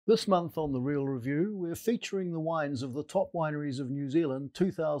This month on The Real Review, we're featuring the wines of the top wineries of New Zealand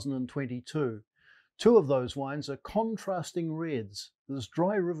 2022. Two of those wines are contrasting reds. There's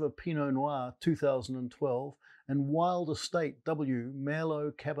Dry River Pinot Noir 2012 and Wild Estate W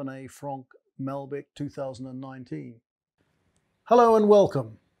Merlot Cabernet Franc Malbec 2019. Hello and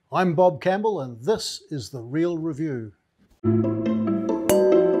welcome. I'm Bob Campbell and this is The Real Review.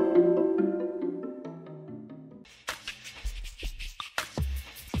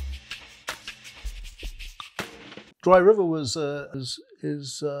 Dry River is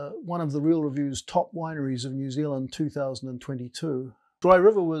one of the Real Review's top wineries of New Zealand 2022. Dry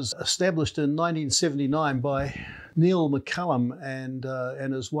River was established in 1979 by Neil McCallum and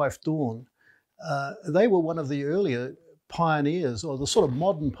his wife Dawn. They were one of the earlier pioneers, or the sort of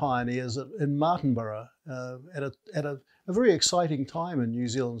modern pioneers in Martinborough, at a very exciting time in New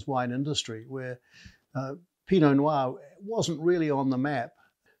Zealand's wine industry, where Pinot Noir wasn't really on the map.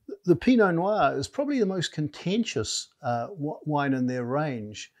 The Pinot Noir is probably the most contentious wine in their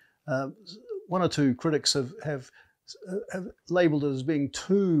range. One or two critics have labelled it as being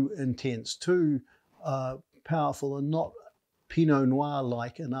too intense, too powerful, and not Pinot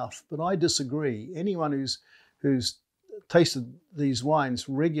Noir-like enough. But I disagree. Anyone who's tasted these wines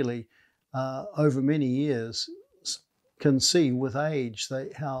regularly over many years can see with age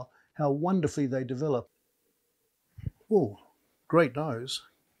how wonderfully they develop. Oh, great nose.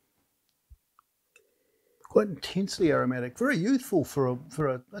 Quite intensely aromatic, very youthful for a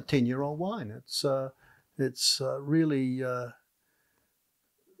 10-year-old wine. It's really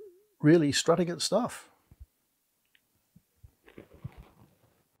strutting its stuff.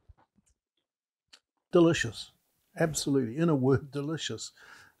 Delicious, absolutely. In a word, delicious.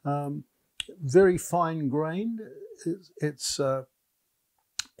 Very fine grained. It's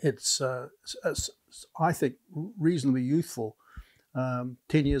I think reasonably youthful. 10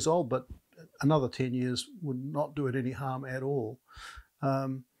 years old, but another 10 years would not do it any harm at all. I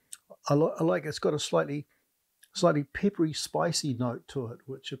like it's got a slightly peppery, spicy note to it,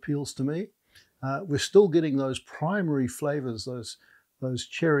 which appeals to me. We're still getting those primary flavors, those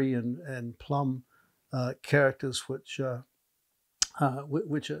cherry and plum characters, which are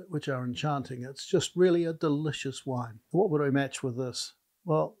enchanting. It's just really a delicious wine. What would I match with this?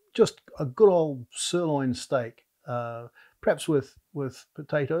 Well, just a good old sirloin steak. Perhaps with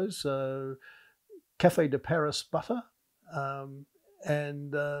potatoes, Café de Paris butter, and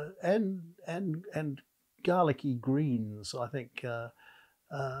garlicky greens. I think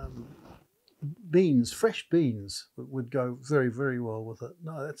beans, fresh beans, would go very, very well with it.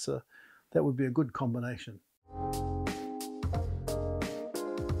 No, that would be a good combination.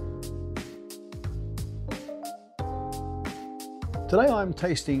 Today I'm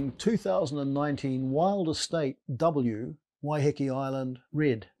tasting 2019 Wild Estate W Waiheke Island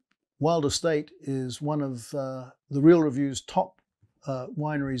Red. Wild Estate is one of the Real Review's top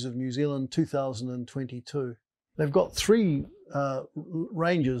wineries of New Zealand 2022. They've got three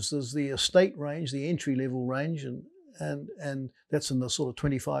ranges. There's the estate range, the entry-level range, and that's in the sort of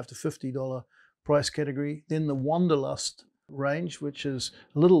 $25 to $50 price category. Then the Wanderlust range, which is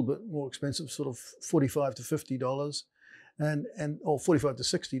a little bit more expensive, sort of $45 to $50. Or $45 to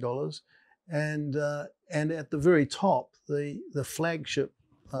 $60, and at the very top, the flagship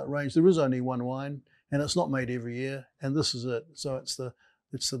range. There is only one wine, and it's not made every year, and this is it. So it's the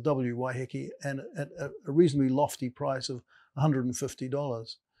W Waiheke, and at a reasonably lofty price of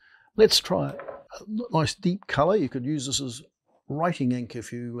 $150. Let's try it. A nice deep colour. You could use this as writing ink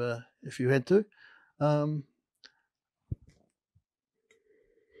if you had to.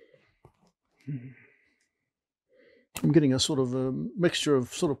 I'm getting a sort of a mixture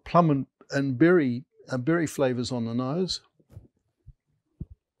of sort of plum and berry flavours on the nose.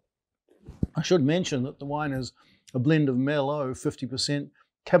 I should mention that the wine is a blend of Merlot 50%,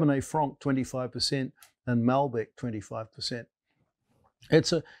 Cabernet Franc 25%, and Malbec 25%.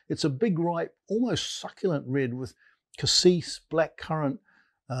 It's a big, ripe, almost succulent red with cassis, blackcurrant,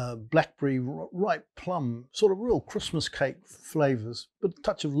 blackberry, ripe plum, sort of real Christmas cake flavours, but a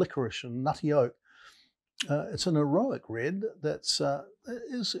touch of licorice and nutty oak. It's an heroic red that's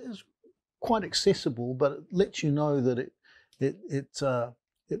is quite accessible, but it lets you know that it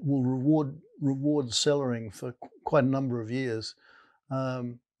will reward cellaring for quite a number of years.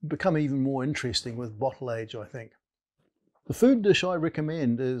 Become even more interesting with bottle age, I think. The food dish I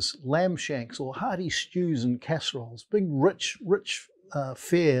recommend is lamb shanks or hearty stews and casseroles. Big, rich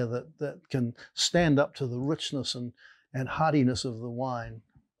fare that can stand up to the richness and heartiness of the wine.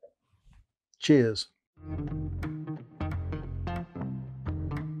 Cheers.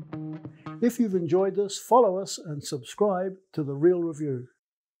 If you've enjoyed this, follow us and subscribe to The Real Review.